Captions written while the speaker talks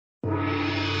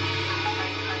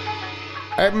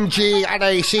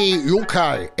MGNAC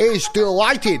UK is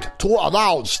delighted to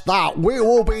announce that we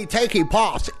will be taking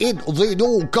part in the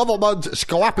new government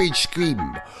scrappage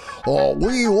scheme.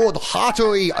 We would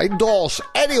heartily endorse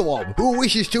anyone who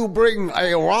wishes to bring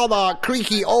a rather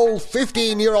creaky old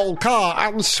 15-year-old car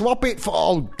and swap it for...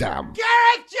 Oh, damn.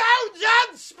 Gareth Jones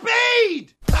on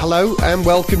speed! Hello and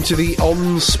welcome to the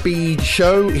On Speed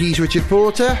Show. He's Richard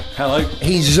Porter. Hello.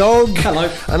 He's Zog.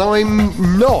 Hello. And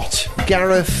I'm not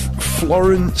Gareth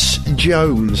Florence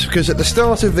Jones, because at the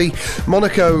start of the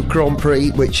Monaco Grand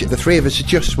Prix, which the three of us had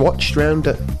just watched round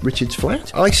at Richard's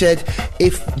flat, I said,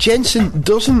 if Jensen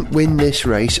doesn't win this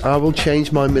race, I will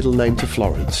change my middle name to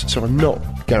Florence. So I'm not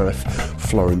Gareth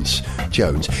Florence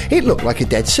Jones. It looked like a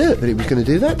dead cert that it was going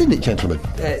to do that, didn't it, gentlemen?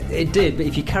 It did, but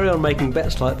if you carry on making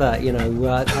bets like that, you know,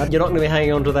 you're not going to be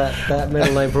hanging on to that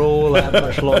middle name for all that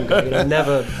much longer. You know,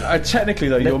 never. Technically,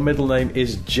 though, your middle name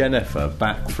is Jennifer,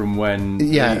 back from when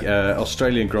the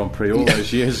Australian Grand Prix all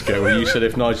those years ago, where you said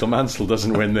if Nigel Mansell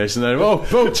doesn't win this, and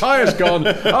then tyre's gone.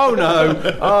 Oh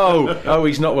no! Oh,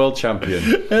 he's not world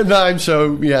champion. And I'm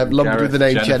lumped with the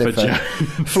name Jennifer.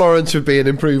 Florence would be an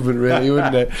improvement, really,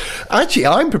 wouldn't it? Actually,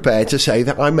 I'm prepared to say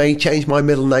that I may change my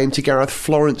middle name to Gareth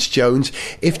Florence Jones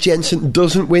if Jensen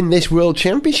doesn't win this World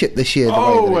Championship this year.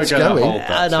 The way that it's going.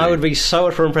 And I would be so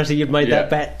much more impressed if you'd made that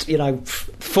bet,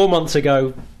 4 months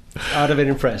ago. I'd have been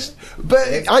impressed.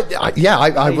 But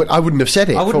I wouldn't have said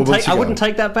it. I wouldn't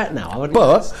take that bet now.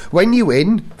 But when you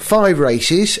win 5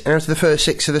 races out of the first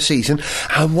 6 of the season,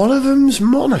 and one of them's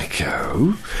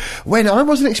Monaco, when I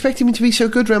wasn't expecting him to be so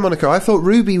good around Monaco, I thought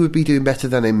Ruby would be doing better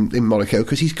than him in Monaco,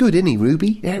 because he's good, isn't he,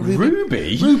 Ruby? Yeah,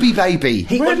 Ruby? Ruby, baby.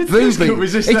 Where did this come?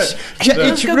 Was this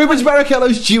it's Rubens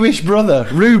Barrichello's Jewish brother,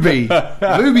 Ruby.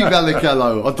 Ruby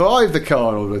Barrichello. I drive the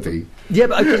car already. Yeah,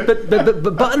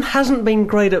 but Button hasn't been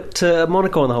great up to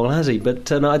Monaco on the whole, has he? But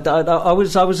I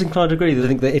was inclined to agree. I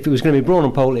think that if it was going to be Brawn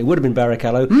on pole, it would have been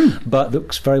Barrichello. But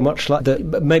looks very much like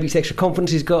that. Maybe it's the extra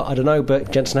confidence he's got. I don't know. But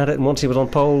Jensen had it, and once he was on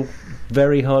pole,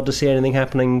 very hard to see anything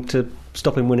happening to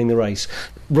stop him winning the race.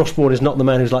 Ross Brawn is not the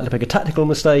man who's likely to make a tactical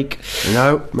mistake.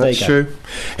 No, that's true.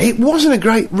 It wasn't a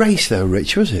great race, though,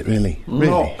 Rich, was it? Really?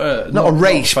 Not a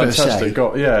race per se.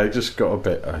 It just got a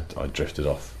bit. I drifted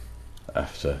off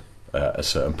after a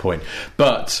certain point,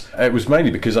 but it was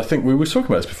mainly because I think we were talking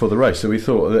about this before the race, so we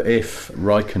thought that if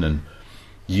Raikkonen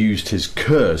used his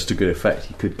KERS to good effect,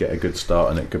 he could get a good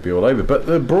start and it could be all over. But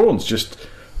the Brauns just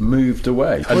moved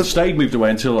away and stayed moved away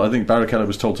until I think Barrichello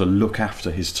was told to look after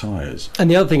his tyres.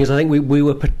 And the other thing is, I think we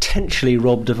were potentially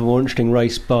robbed of a more interesting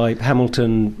race by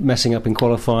Hamilton messing up in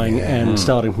qualifying and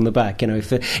starting from the back.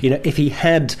 If he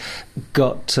had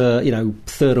got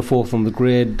third or fourth on the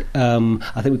grid,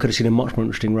 I think we could have seen a much more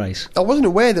interesting race. I wasn't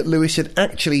aware that Lewis had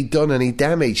actually done any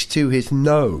damage to his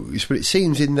nose, but it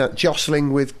seems in that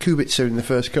jostling with Kubica in the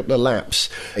first couple of laps,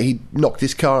 he knocked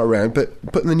his car around, but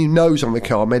putting the new nose on the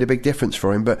car made a big difference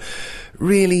for him. But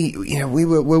really, we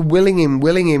were willing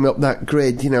him up that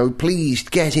grid, please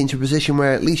get into a position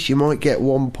where at least you might get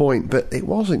 1 point, but it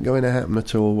wasn't going to happen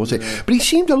at all, was it? But he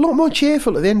seemed a lot more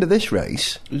cheerful at the end of this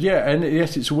race. Yeah, and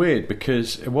yes, it's weird,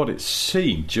 because what it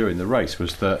seemed during the race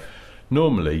was that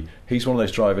normally he's one of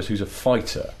those drivers who's a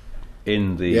fighter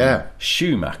in the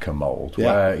Schumacher mould,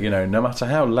 where no matter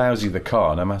how lousy the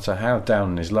car, no matter how down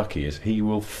on his luck he is, he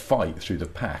will fight through the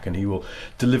pack and he will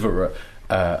deliver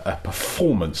a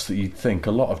performance that you'd think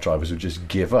a lot of drivers would just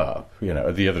give up.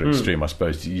 At the other extreme, I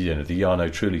suppose, the Jarno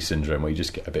Trulli syndrome, where you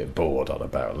just get a bit bored on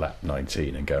about lap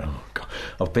 19 and go, oh God,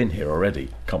 I've been here already,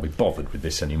 can't be bothered with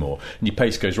this anymore, and your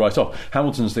pace goes right off.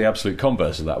 Hamilton's the absolute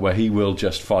converse of that, where he will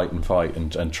just fight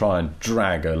and try and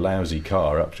drag a lousy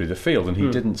car up through the field, and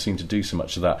he didn't seem to do so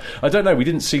much of that. I don't know, we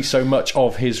didn't see so much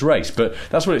of his race, but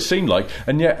that's what it seemed like.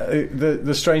 And yet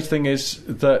the strange thing is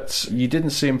that you didn't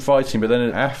see him fighting, but then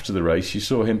after the race you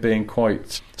saw him being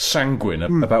quite sanguine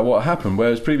about what happened,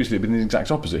 whereas previously it had been the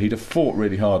exact opposite. He'd have fought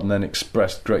really hard and then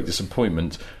expressed great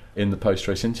disappointment in the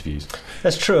post-race interviews.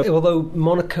 That's true, although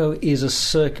Monaco is a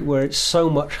circuit where it's so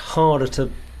much harder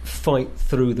to fight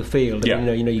through the field.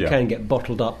 You can get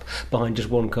bottled up behind just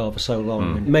one car for so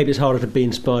long. Maybe it's harder to be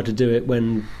inspired to do it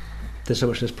when there's so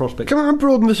much less prospect. Can I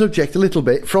broaden the subject a little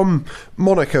bit from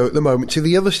Monaco at the moment to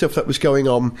the other stuff that was going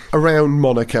on around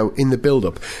Monaco in the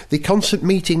build-up? The constant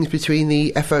meetings between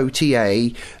the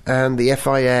FOTA and the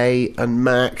FIA and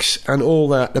Max and all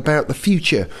that about the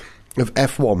future of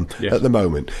F1 at the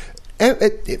moment.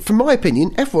 from my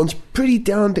opinion, F1's pretty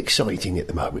darned exciting at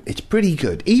the moment. It's pretty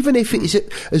good. Even if it is,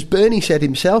 as Bernie said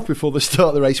himself before the start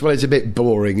of the race, well, it's a bit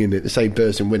boring, isn't it? The same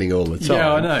person winning all the time.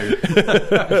 Yeah, I know.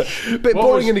 Bit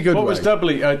boring in a good way. What was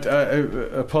doubly...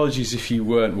 apologies if you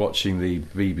weren't watching the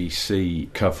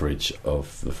BBC coverage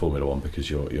of the Formula One because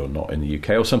you're not in the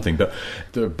UK or something, but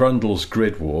the Brundle's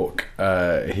grid walk,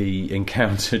 he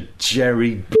encountered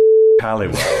Jerry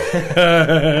Halliwell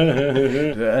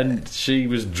and she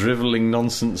was drivelling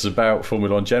nonsense about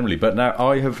Formula One generally. But now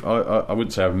I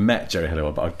wouldn't say I've met Jerry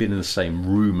Halliwell, but I've been in the same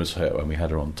room as her when we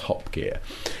had her on Top Gear,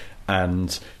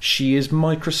 and she is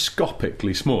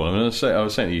microscopically small. I was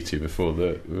saying to you two before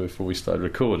we started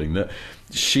recording that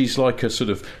she's like a sort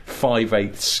of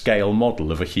 5/8 scale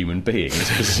model of a human being.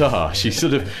 It's bizarre.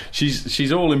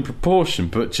 She's all in proportion,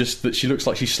 but just that she looks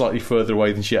like she's slightly further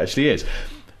away than she actually is.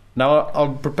 Now,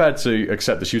 I'm prepared to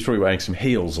accept that she was probably wearing some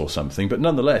heels or something, but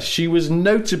nonetheless, she was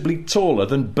notably taller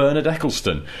than Bernard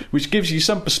Ecclestone, which gives you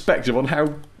some perspective on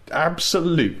how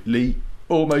absolutely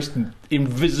almost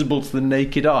invisible to the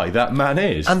naked eye that man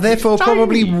is. And therefore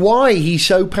probably why he's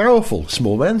so powerful.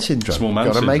 Small man syndrome.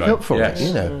 Got to make up for it,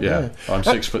 you know. Yeah. I'm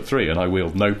 6'3" and I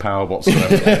wield no power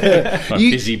whatsoever. I'm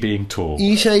busy being tall.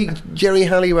 You say Jerry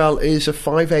Halliwell is a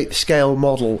 5/8 scale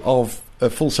model of a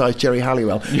full-size Jerry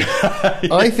Halliwell.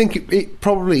 I think it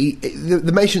probably...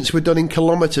 The measurements were done in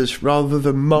kilometres rather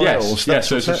than miles. Yes,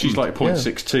 so she's like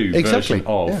 0.62 version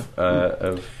of...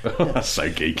 that's so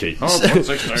geeky.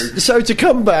 So to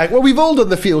come back... Well, we've all done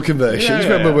the fuel conversions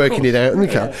when we're working it out in the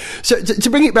car. So to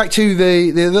bring it back to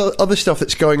the other stuff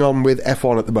that's going on with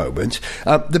F1 at the moment,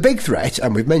 the big threat,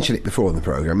 and we've mentioned it before in the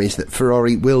programme, is that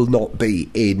Ferrari will not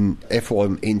be in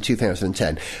F1 in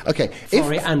 2010. Okay.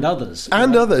 Ferrari and others.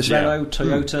 And others, Renault,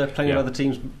 Toyota, plenty of other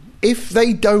teams. If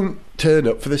they don't turn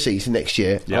up for the season next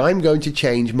year, I'm going to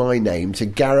change my name to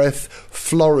Gareth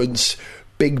Florence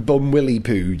Big Bum Willy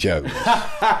Poo Jones.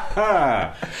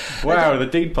 Wow, the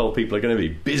Deed Poll people are going to be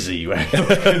busy.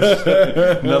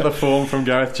 Another form from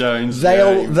Gareth Jones.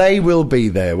 They will be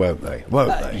there, won't they?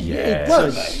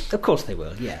 Yes. Of course they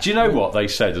will, yeah. Do you know what they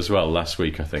said as well last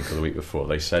week, I think, or the week before?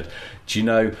 They said, do you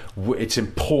know, it's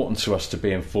important to us to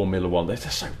be in Formula One. They're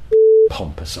so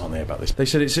pompous, aren't they, about this? They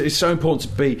said it's so important to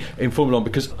be in Formula One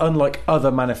because unlike other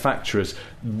manufacturers,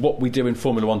 what we do in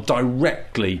Formula One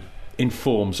directly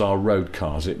informs our road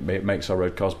cars. It makes our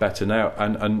road cars better now.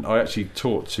 And I actually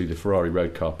talked to the Ferrari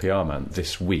road car PR man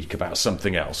this week about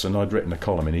something else, and I'd written a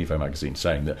column in Evo magazine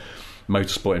saying that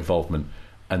motorsport involvement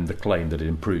and the claim that it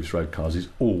improves road cars is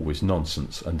always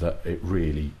nonsense, and that it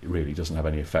really, really doesn't have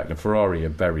any effect. And Ferrari are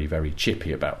very, very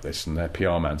chippy about this, and their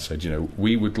PR man said,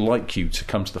 we would like you to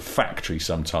come to the factory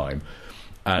sometime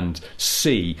and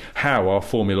see how our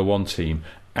Formula One team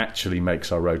actually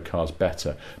makes our road cars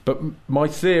better. But my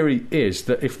theory is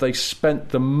that if they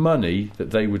spent the money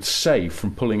that they would save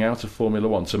from pulling out of Formula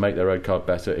One to make their road car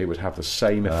better, it would have the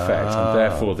same effect, and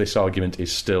therefore this argument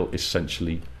is still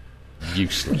essentially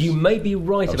useless. You may be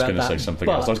right about that. I was going to say something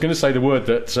else. I was going to say the word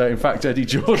that, in fact, Eddie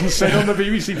Jordan said on the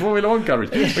BBC Formula One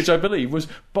coverage, which I believe was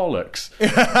bollocks.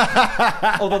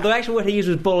 Although the actual word he used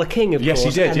was bollocking, of course. Yes, he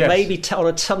did, and maybe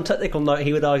on some technical note,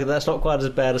 he would argue that's not quite as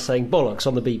bad as saying bollocks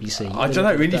on the BBC. I don't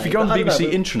know. If you go on the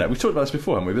BBC intranet, we've talked about this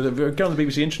before, haven't we? But if you go on the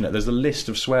BBC intranet, there's a list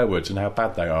of swear words and how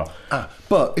bad they are.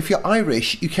 But if you're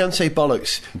Irish, you can say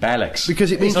bollocks. Bollocks.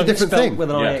 Because it means a different thing.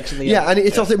 With an IX at the end. Yeah, and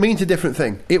it means a different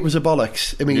thing. It was a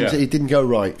bollocks. It means it didn't go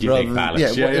right.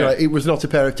 It was not a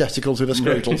pair of testicles with a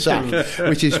scrotal sack,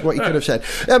 which is what you could have said.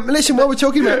 Listen, while we're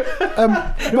talking about...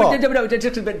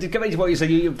 just to go back to what you said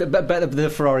about the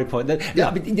Ferrari point.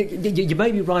 You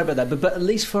may be right about that, but at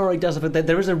least Ferrari does have...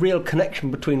 There is a real connection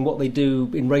between what they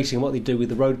do in racing and what they do with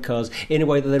the road cars in a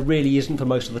way that there really isn't for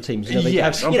most of the teams.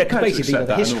 Basically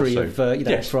the history of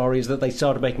Ferrari is that they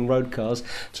started making road cars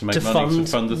to make money to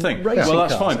fund the thing. Well,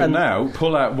 that's fine, but now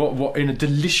pull out, what in a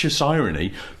delicious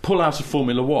irony, pull out of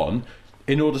Formula One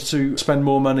in order to spend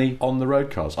more money on the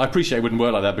road cars. I appreciate it wouldn't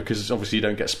work like that because obviously you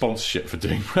don't get sponsorship for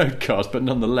doing road cars, but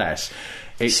nonetheless...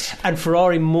 And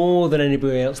Ferrari, more than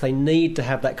anybody else, they need to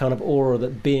have that kind of aura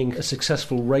that being a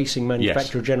successful racing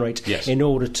manufacturer generates in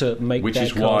order to make their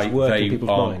cars work in people's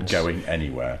minds. Which is why they aren't going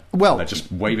anywhere. Well, they're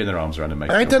just waving their arms around and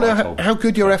making... I don't know how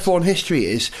good your F1 history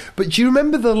is, but do you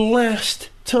remember the last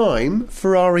time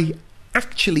Ferrari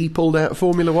actually pulled out of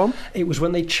Formula One? It was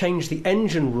when they changed the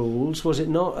engine rules, was it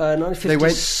not?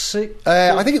 1956?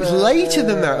 I think it was later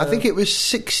than that. I think it was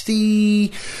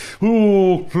 60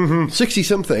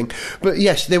 something. But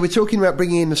yes, they were talking about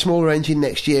bringing in a smaller engine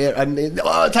next year, and it's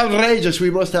outrageous, we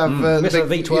must have the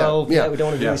big V12, we don't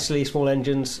want to do silly small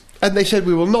engines. And they said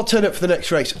we will not turn up for the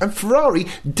next race. And Ferrari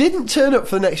didn't turn up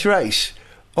for the next race.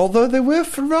 although there were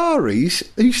Ferraris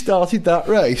who started that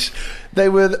race. They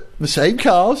were the same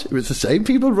cars, it was the same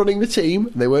people running the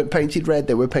team. They weren't painted red,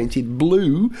 they were painted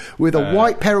blue with a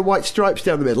white pair of white stripes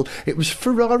down the middle. It was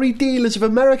Ferrari Dealers of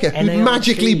America who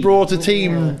magically brought a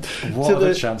team What are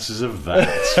the chances of that?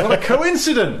 What a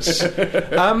coincidence!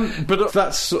 But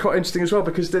that's quite interesting as well,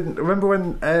 because remember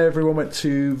when everyone went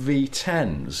to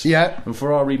V10s? Yeah. And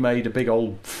Ferrari made a big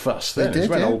old fuss then. It was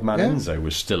when old man Enzo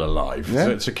was still alive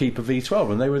to keep a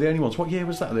V12, and they were the only ones. What year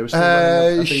was that? They were still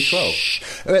running a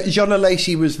V12. John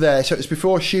Lacey was there, so it was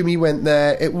before Schumi went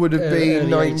there. It would have been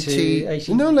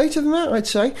 90... No, later than that, I'd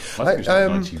say. I think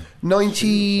it was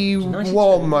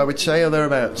 91, I would say, or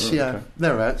thereabouts. Okay. Yeah,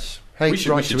 thereabouts. Hey, we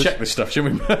should check this stuff,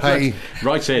 shouldn't we? Hey,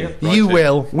 right in. You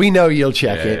will. We know you'll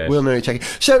check it. Yes. We'll know you check it.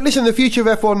 So, listen, the future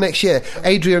of F1 next year,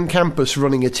 Adrian Campos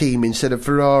running a team instead of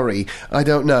Ferrari. I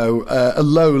don't know. A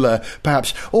Lola,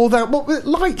 perhaps. Or that,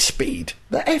 Lightspeed.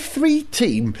 The F3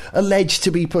 team alleged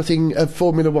to be putting a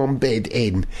Formula 1 bid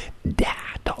in.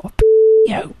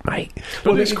 You, mate.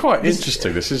 Well, it's quite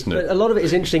interesting, this, isn't it? A lot of it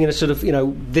is interesting in a sort of,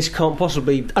 this can't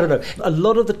possibly... I don't know. A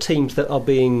lot of the teams that are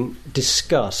being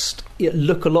discussed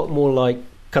look a lot more like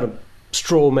kind of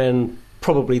straw men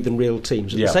probably than real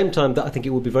teams. At the same time, that I think it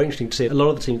would be very interesting to see a lot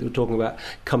of the teams that we're talking about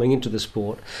coming into the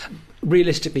sport.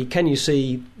 Realistically, can you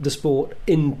see the sport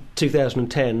in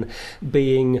 2010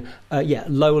 being,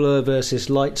 Lola versus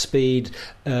Lightspeed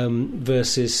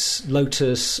versus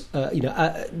Lotus,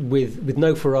 with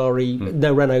no Ferrari,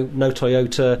 no Renault, no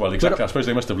Toyota? Well, exactly. I suppose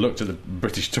they must have looked at the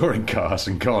British touring cars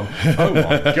and gone, oh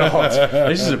my God,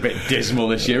 this is a bit dismal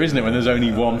this year, isn't it, when there's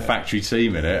only one factory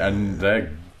team in it and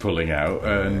they're pulling out,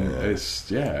 and it's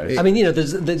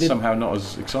there's somehow not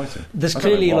as exciting. There's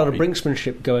clearly a lot of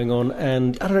brinksmanship going on,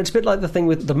 and I don't know, it's a bit like the thing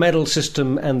with the medal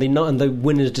system and the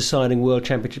winners deciding world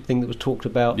championship thing that was talked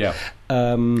about. Yeah.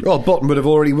 Bottom would have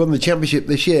already won the championship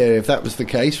this year if that was the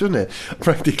case, wouldn't it?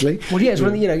 Practically. Well, yes.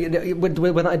 When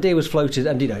that idea was floated,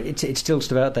 and it's still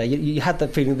stood out there, you had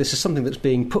that feeling this is something that's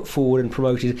being put forward and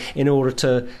promoted in order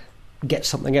to get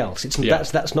something else.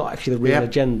 That's not actually the real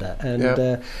agenda, and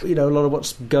a lot of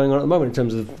what's going on at the moment in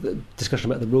terms of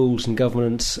discussion about the rules and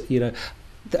governance.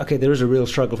 Okay, there is a real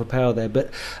struggle for power there,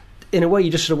 but in a way, you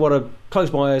just sort of want to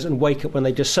close my eyes and wake up when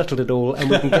they just settled it all, and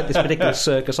we can get this particular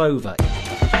circus over.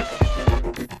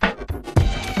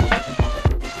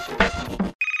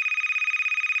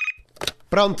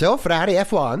 Pronto, Ferrari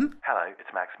F1? Hello,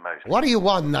 it's Max Moser. What do you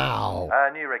want now?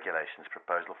 New regulations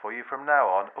proposal for you. From now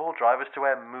on, all drivers to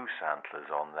wear moose antlers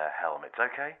on their helmets,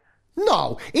 okay?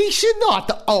 No, it's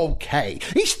not okay.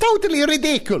 It's totally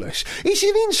ridiculous. It's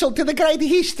an insult to the great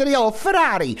history of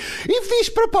Ferrari. If this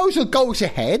proposal goes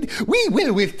ahead, we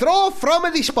will withdraw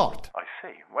from the sport. I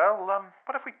see. Well,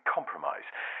 what if we compromise?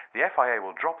 The FIA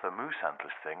will drop the moose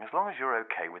antlers thing as long as you're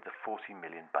okay with the 40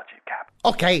 million budget cap.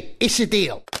 Okay, it's a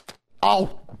deal.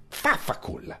 Oh,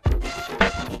 fafakul.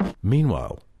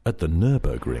 Meanwhile, at the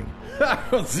Nürburgring.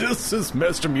 This is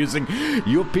most amusing.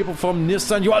 You people from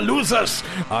Nissan, you are losers.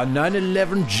 Our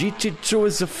 911 GT2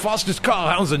 is the fastest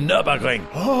car on the Nürburgring.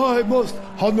 I must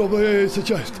humbly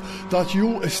suggest that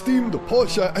you esteemed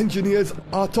Porsche engineers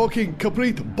are talking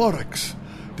complete bollocks.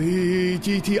 The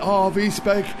GTR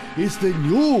V-Spec is the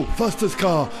new fastest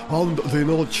car on the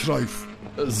Nordschleife.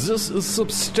 This is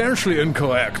substantially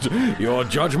incorrect. Your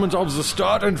judgment of the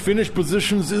start and finish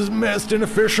positions is most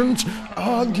inefficient.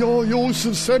 And your use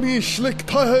of semi-slick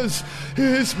tires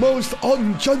is most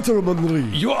ungentlemanly.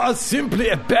 You are simply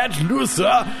a bad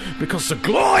loser because the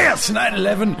glorious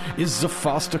 911 is the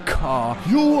faster car.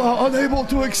 You are unable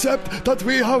to accept that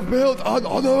we have built an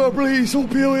honorably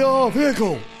superior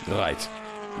vehicle. Right.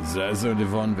 There's only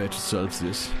one way to solve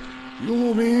this.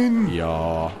 You mean...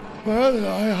 Yeah. Well,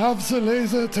 I have the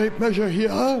laser tape measure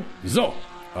here. So,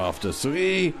 after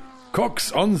 3,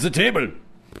 cocks on the table.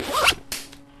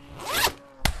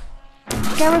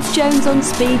 Gareth Jones on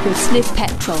speed with Sniff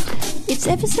Petrol. It's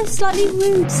ever so slightly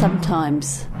rude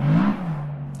sometimes.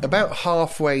 About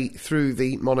halfway through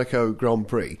the Monaco Grand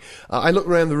Prix, I look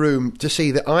around the room to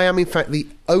see that I am in fact the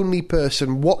only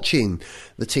person watching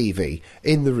the TV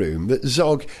in the room, that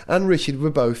Zog and Richard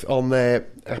were both on their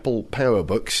Apple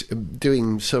PowerBooks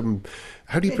doing some...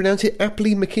 How do you pronounce it?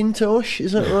 Appley Macintosh,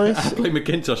 is that right? Appley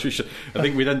Macintosh, I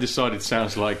think we then decided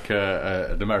sounds like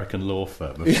an American law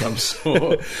firm of some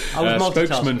sort.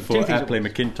 Spokesman for Appley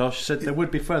Macintosh said there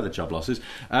would be further job losses.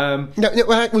 No,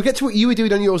 we'll get to what you were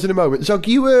doing on yours in a moment. Zog,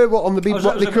 you were on the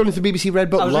BBC Red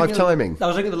Button, live timing. I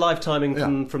was looking at the live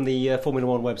timing from the Formula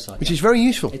 1 website. Which is very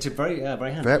useful. It's a very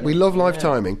handy. We love live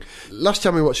timing. Last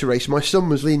time we watched the race, my son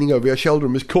was leaning over your shoulder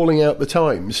and was calling out the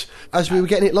times as we were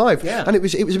getting it live. Yeah. And it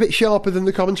was a bit sharper than than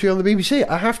the commentary on the BBC,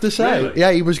 I have to say. Really?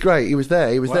 Yeah, he was great. He was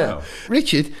there. Wow. There.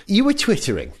 Richard, you were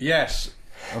twittering. Yes.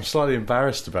 I'm slightly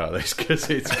embarrassed about this because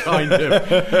it's kind of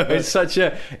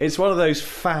it's one of those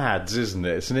fads, isn't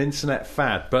it? It's an internet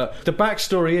fad. But the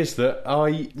backstory is that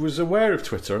I was aware of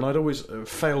Twitter and I'd always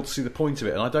failed to see the point of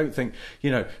it. And I don't think,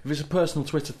 if it's a personal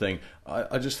Twitter thing,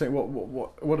 I just think,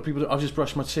 what do people do? I've just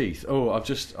brushed my teeth. Oh, I've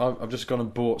just gone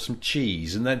and bought some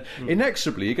cheese, and then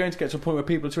inexorably you're going to get to a point where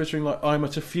people are twittering like, I'm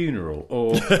at a funeral,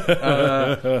 or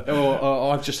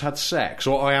I've just had sex,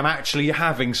 or I am actually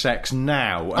having sex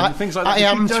now, and things like that. I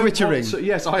am twittering.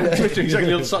 Yes, I am twittering. Exactly,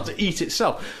 it'll start to eat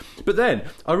itself. But then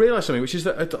I realised something, which is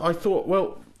that I thought,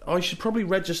 well, I should probably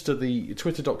register the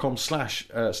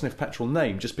twitter.com/sniffpetrol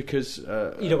name, just because you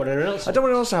don't want anyone else. I don't want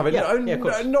anyone else to have it. Yeah, of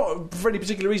course. Not for any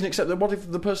particular reason, except that what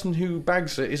if the person who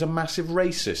bags it is a massive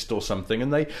racist or something?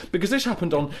 And because this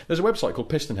happened on, there's a website called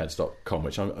pistonheads.com,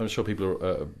 which I'm sure people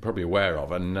are probably aware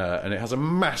of, and it has a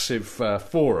massive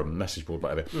forum, message board,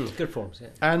 whatever. Good forums, yeah.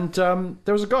 And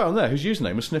there was a guy on there whose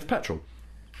username was Sniff Petrol.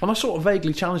 And I sort of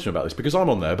vaguely challenged him about this because I'm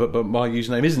on there, but my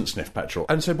username isn't Sniff Petrol.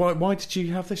 And said, why did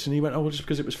you have this? And he went, oh, well, just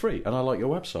because it was free and I like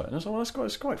your website. And I was like, well,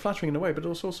 it's quite flattering in a way, but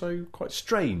it's also quite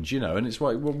strange, And it's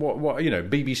like, well, what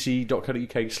bbc.co.uk/news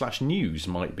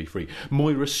might be free.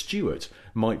 Moira Stewart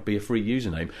might be a free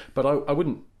username, but I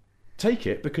wouldn't take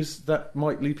it because that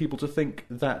might lead people to think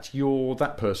that you're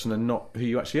that person and not who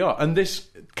you actually are. And this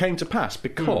came to pass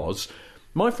because...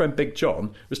 My friend Big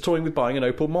John was toying with buying an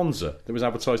Opel Monza that was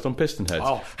advertised on Pistonheads.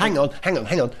 Oh, hang on.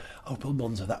 Opel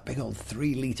Monza, that big old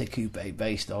 3-litre coupe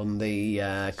based on the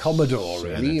Commodore,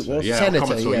 really. It was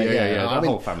Senator. The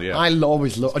whole family, yeah. I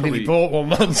always looked. I nearly bought one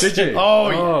once. Did you?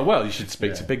 Oh, well, you should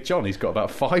speak to Big John. He's got about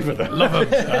 5 of them. Love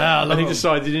them. And he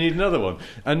decided he needed another one.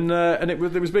 And it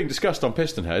was being discussed on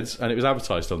Pistonheads, and it was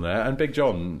advertised on there. And Big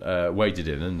John waded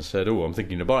in and said, oh, I'm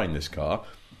thinking of buying this car.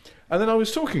 And then I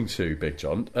was talking to Big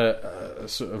John,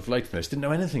 sort of later than this, didn't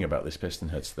know anything about this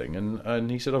Pistonheads thing, and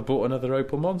he said, I've bought another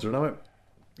Opel Monza. And I went,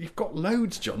 you've got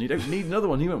loads, John, you don't need another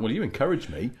one. He went, well, you encouraged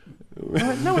me. I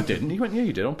went, no, I didn't. He went, yeah,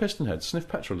 you did, on Pistonheads, Sniff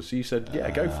Petrol. So you said,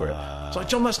 yeah, go for it. It's like,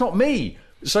 John, that's not me.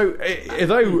 So,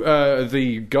 although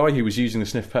the guy who was using the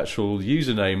Sniff Petrol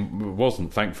username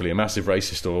wasn't, thankfully, a massive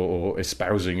racist or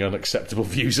espousing unacceptable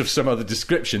views of some other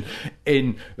description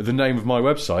in the name of my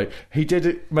website, he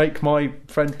did make my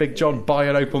friend Big John buy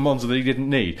an Opel Monza that he didn't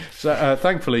need. So,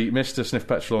 thankfully, Mr. Sniff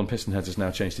Petrol on Pistonheads has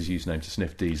now changed his username to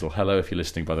Sniff Diesel. Hello, if you're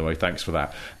listening, by the way, thanks for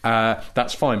that.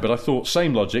 That's fine, but I thought,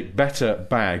 same logic, better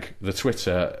bag the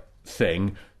Twitter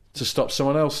thing to stop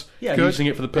someone else using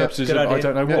it for the purposes of, I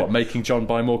don't know what, making John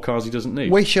buy more cars he doesn't need.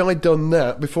 Wish I'd done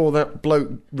that before that bloke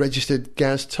registered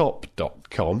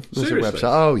gaztop.com. There's a website.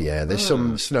 Oh, yeah, there's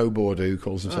some snowboarder who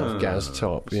calls himself Gaz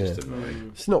Top. Yeah.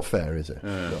 It's not fair, is it?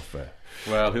 Not fair.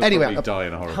 Well, he'll probably die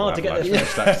in a horrible hard to get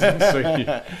this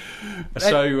accident.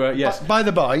 So yes. By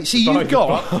the by, see, you've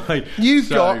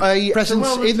got a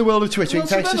presence in the world of Twittering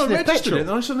thanks to Sniff Petrol. And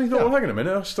I suddenly thought, well, hang on a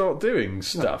minute, I'll start doing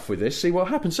stuff with this, see what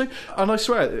happens. So, and I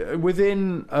swear,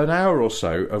 within an hour or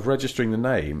so of registering the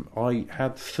name, I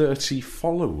had 30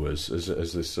 followers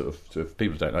as this sort of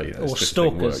people don't know, or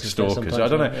stalkers. I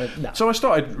don't know. No. So I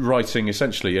started writing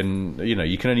essentially, and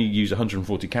you can only use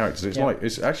 140 characters.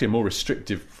 It's actually a more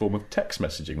restrictive form of text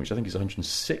messaging, which I think is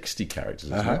 160 characters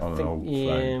on an old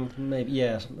phone. Maybe,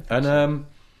 yeah. And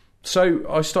so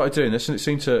I started doing this, and it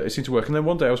seemed to work. And then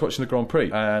one day I was watching the Grand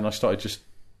Prix, and I started just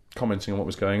commenting on what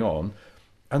was going on,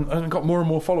 and I got more and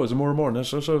more followers, and more, and I was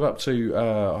sort of up to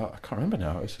I can't remember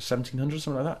now. It's 1,700,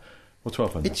 something like that. Or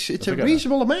 1,200. It's a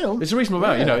reasonable amount. It's a reasonable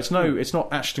amount. It's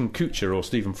not Ashton Kutcher or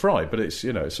Stephen Fry, but it's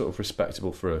it's sort of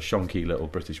respectable for a shonky little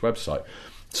British website.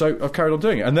 So I've carried on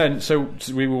doing it, and then so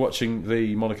we were watching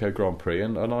the Monaco Grand Prix,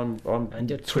 and I'm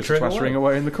twittering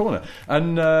away in the corner.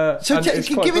 And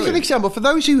give us an example for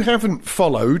those who haven't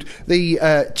followed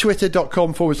the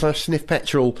twitter.com/Sniff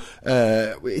Petrol.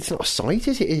 It's not a site,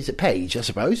 is it? It's a page, I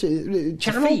suppose.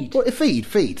 Channel, a feed.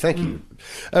 Thank you.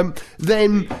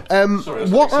 Then sorry,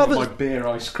 what are my beer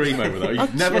ice cream over there? You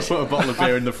never put a bottle of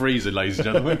beer in the freezer, ladies and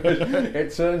gentlemen.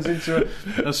 It turns into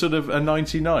a sort of a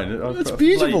 99. That's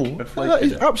beautiful. That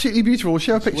is absolutely beautiful. We'll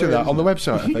show a picture of that on the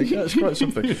website, I think. That's quite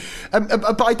something.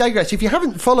 But I digress. If you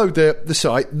haven't followed the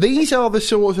site, these are the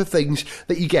sort of things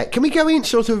that you get. Can we go in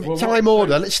sort of time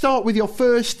order? Let's start with your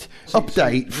first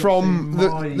update from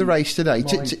the race today.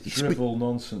 Drivel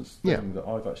nonsense thing that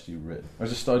I've actually written. I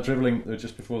just started dribbling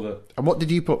just before the... And what did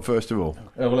you put first of all?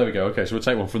 Well, there we go. Okay, so we'll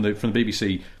take one from the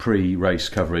BBC pre-race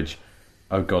coverage.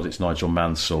 oh God, it's Nigel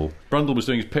Mansell. Brundle was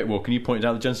doing his pit walk and you pointed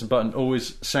out that Jenson Button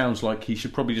always sounds like he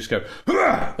should probably just go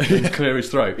and clear his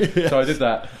throat. Yes. So I did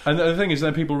that. And the thing is,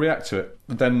 then people react to it.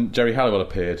 Then Jerry Halliwell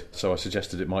appeared, so I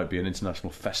suggested it might be an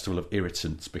international festival of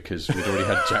irritants because we'd already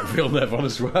had Jack Villeneuve on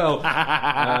as well.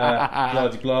 Blah,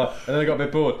 de blah. And then I got a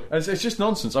bit bored. And it's just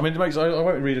nonsense. I mean, I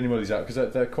won't read any more of these out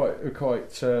because they're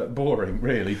quite boring,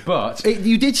 really. But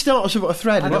you did start a sort of a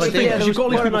thread. And you've got all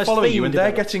these people following you, and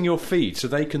they're getting your feed, so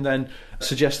they can then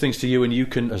suggest things to you, and you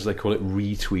can, as they call it,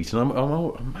 retweet. And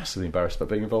I'm massively embarrassed about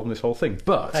being involved in this whole thing.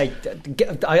 But hey,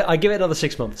 I give it another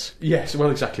 6 months. Yes, well,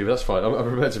 exactly. That's fine. I'm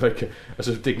prepared to make a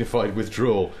sort of dignified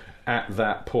withdrawal at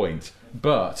that point.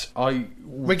 But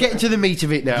we're getting to the meat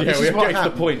of it now. Yeah, we're getting to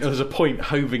the point. There's a point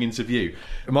hoving into view.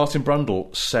 Martin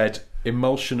Brundle said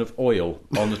emulsion of oil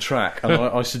on the track, and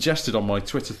I suggested on my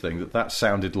Twitter thing that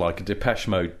sounded like a Depeche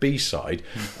Mode B-side,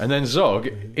 and then Zog,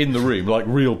 in the room, like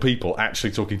real people actually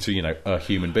talking to, a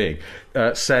human being,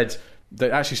 said that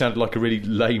it actually sounded like a really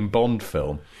lame Bond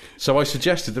film. So I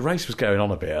suggested, the race was going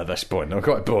on a bit at this point, and I'm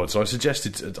quite bored, so I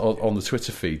suggested on the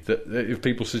Twitter feed that if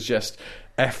people suggest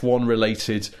F1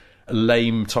 related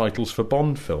lame titles for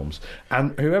Bond films,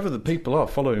 and whoever the people are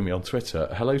following me on Twitter,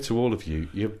 hello to all of you.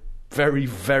 You're very,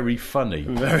 very funny.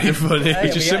 Very funny.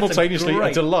 Which is simultaneously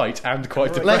a delight and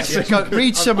quite depressing. Let's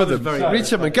read some of them. Read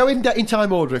some of them. Go in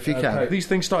time order if you can. These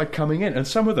things started coming in, and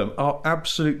some of them are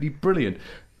absolutely brilliant.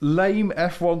 Lame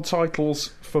F1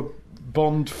 titles for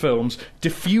Bond films.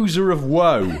 Diffuser of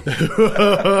Woe.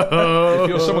 If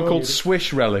you're someone called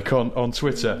Swish Relic on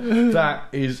Twitter, that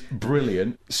is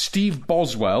brilliant. Steve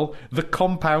Boswell, The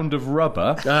Compound of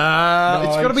Rubber. Nice.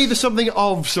 It's got to be the something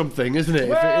of something, isn't it?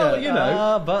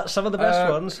 Well, but some of the best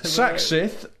ones.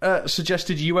 Saxith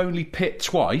suggested You Only Pit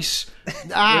Twice.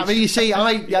 I mean, you see,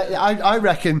 I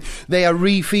reckon they are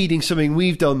refeeding something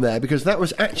we've done there, because that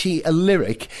was actually a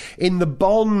lyric in the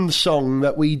Bond song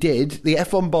that we did, the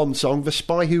F1 Bond song, The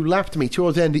Spy Who Laughed Me,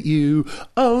 towards the end at You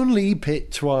Only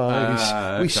Pit Twice.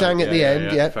 Okay. We sang at the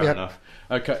end. Fair enough.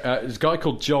 Okay, there's a guy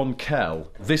called John Kell.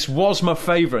 This was my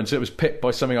favourite until it was pipped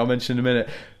by something I'll mention in a minute.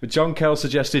 But John Kell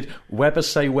suggested Weber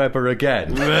Say Weber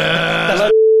Again.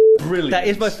 Brilliant. That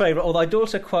is my favourite, although I do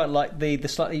also quite like the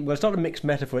slightly, well, it's not a mixed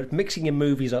metaphor, it's mixing in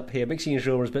movies up here, mixing in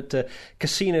genres, but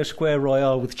Casino Square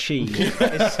Royale with cheese.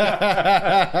 It's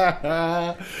kind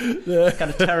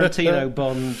of Tarantino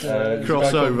Bond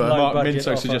crossover. Mark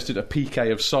Minto suggested a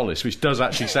PK of Solace, which does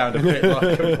actually sound a bit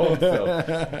like a Bond film.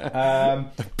 A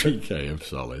PK of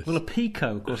Solace. Well, a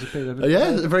pico, of course.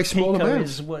 A very small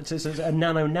amount. It's a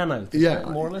nano, yeah,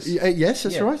 more or less. Yes,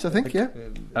 that's right, I think, yeah.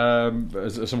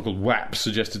 Someone called WAP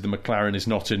suggested the McLaren is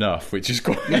not enough, which is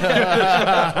quite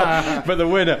but the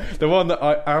winner, the one that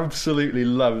I absolutely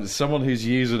love, someone whose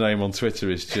username on Twitter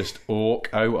is just Orc,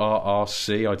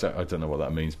 ORRC. I don't know what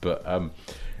that means, but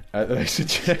they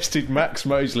suggested Max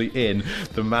Mosley in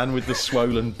The Man with the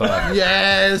Swollen Bum.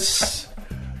 Yes.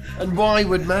 And why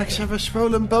would Max have a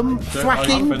swollen bum?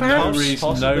 Thwacking, perhaps?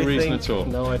 No reason at all.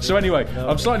 No idea. So anyway,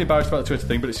 I'm slightly embarrassed about the Twitter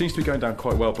thing, but it seems to be going down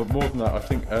quite well. But more than that, I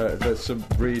think there's some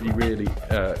really, really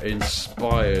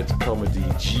inspired comedy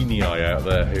genii out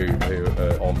there who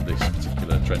are on this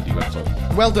particular trendy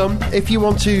website. Well done. If you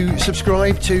want to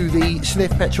subscribe to the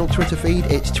Sniff Petrol Twitter feed,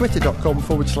 it's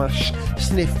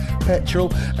twitter.com/Sniff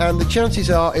Petrol. And the chances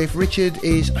are, if Richard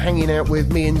is hanging out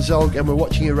with me and Zog and we're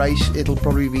watching a race, it'll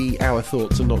probably be our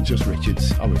thoughts and not just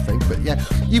Richard's, I would think. But yeah,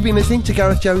 you've been listening to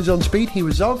Gareth Jones on Speed. He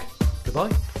was Zog.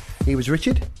 Goodbye. He was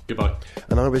Richard. Goodbye.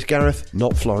 And I was Gareth,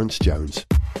 not Florence Jones.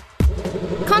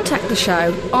 Contact the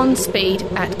show on speed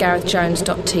at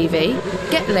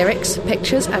garethjones.tv. Get lyrics,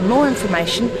 pictures and more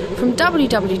information from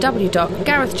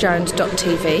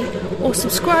www.garethjones.tv or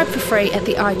subscribe for free at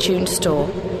the iTunes store.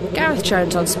 Gareth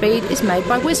Jones on Speed is made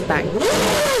by Whizbang.